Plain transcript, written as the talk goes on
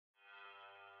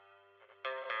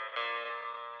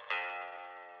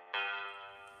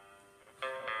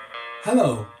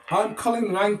Hello, I'm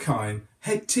Colin Rankine,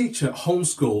 Head Teacher at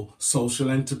Homeschool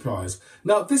Social Enterprise.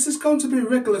 Now, this is going to be a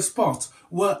regular spot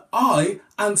where I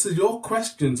answer your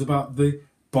questions about the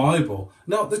Bible.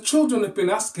 Now, the children have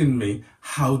been asking me,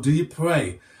 how do you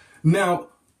pray? Now,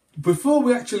 before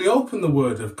we actually open the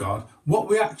Word of God, what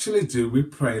we actually do, we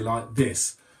pray like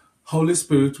this. Holy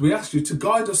Spirit, we ask you to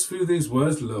guide us through these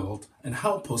words, Lord, and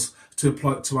help us to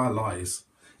apply it to our lives.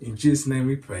 In Jesus' name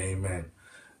we pray, amen.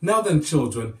 Now then,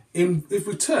 children, if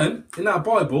we turn in our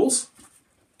Bibles,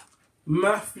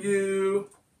 Matthew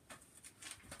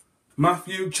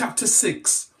chapter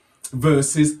 6,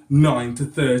 verses 9 to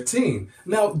 13.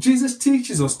 Now, Jesus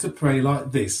teaches us to pray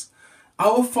like this.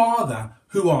 Our Father,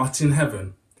 who art in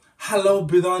heaven, hallowed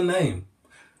be thy name.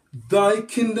 Thy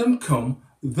kingdom come,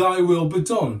 thy will be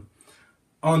done,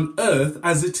 on earth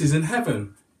as it is in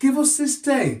heaven. Give us this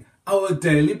day our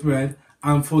daily bread,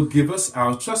 and forgive us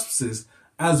our trespasses,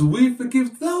 as we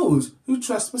forgive those who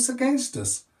trespass against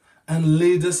us. And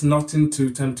lead us not into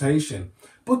temptation,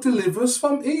 but deliver us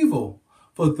from evil.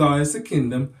 For thine is the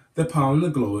kingdom, the power and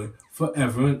the glory, for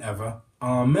ever and ever.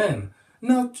 Amen.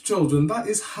 Now, children, that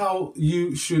is how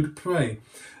you should pray.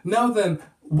 Now then,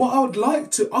 what I would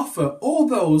like to offer all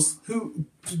those who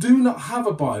do not have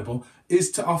a Bible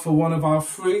is to offer one of our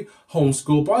free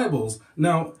homeschool Bibles.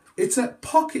 Now, it's a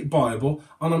pocket Bible,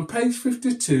 and on page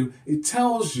 52, it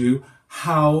tells you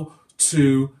how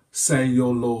to say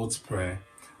your Lord's Prayer.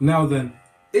 Now then,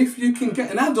 if you can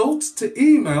get an adult to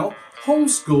email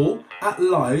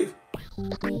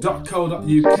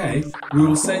homeschool@live.co.uk, we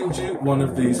will send you one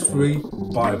of these free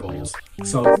Bibles.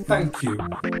 So thank you.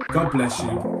 God bless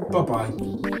you. Bye-bye.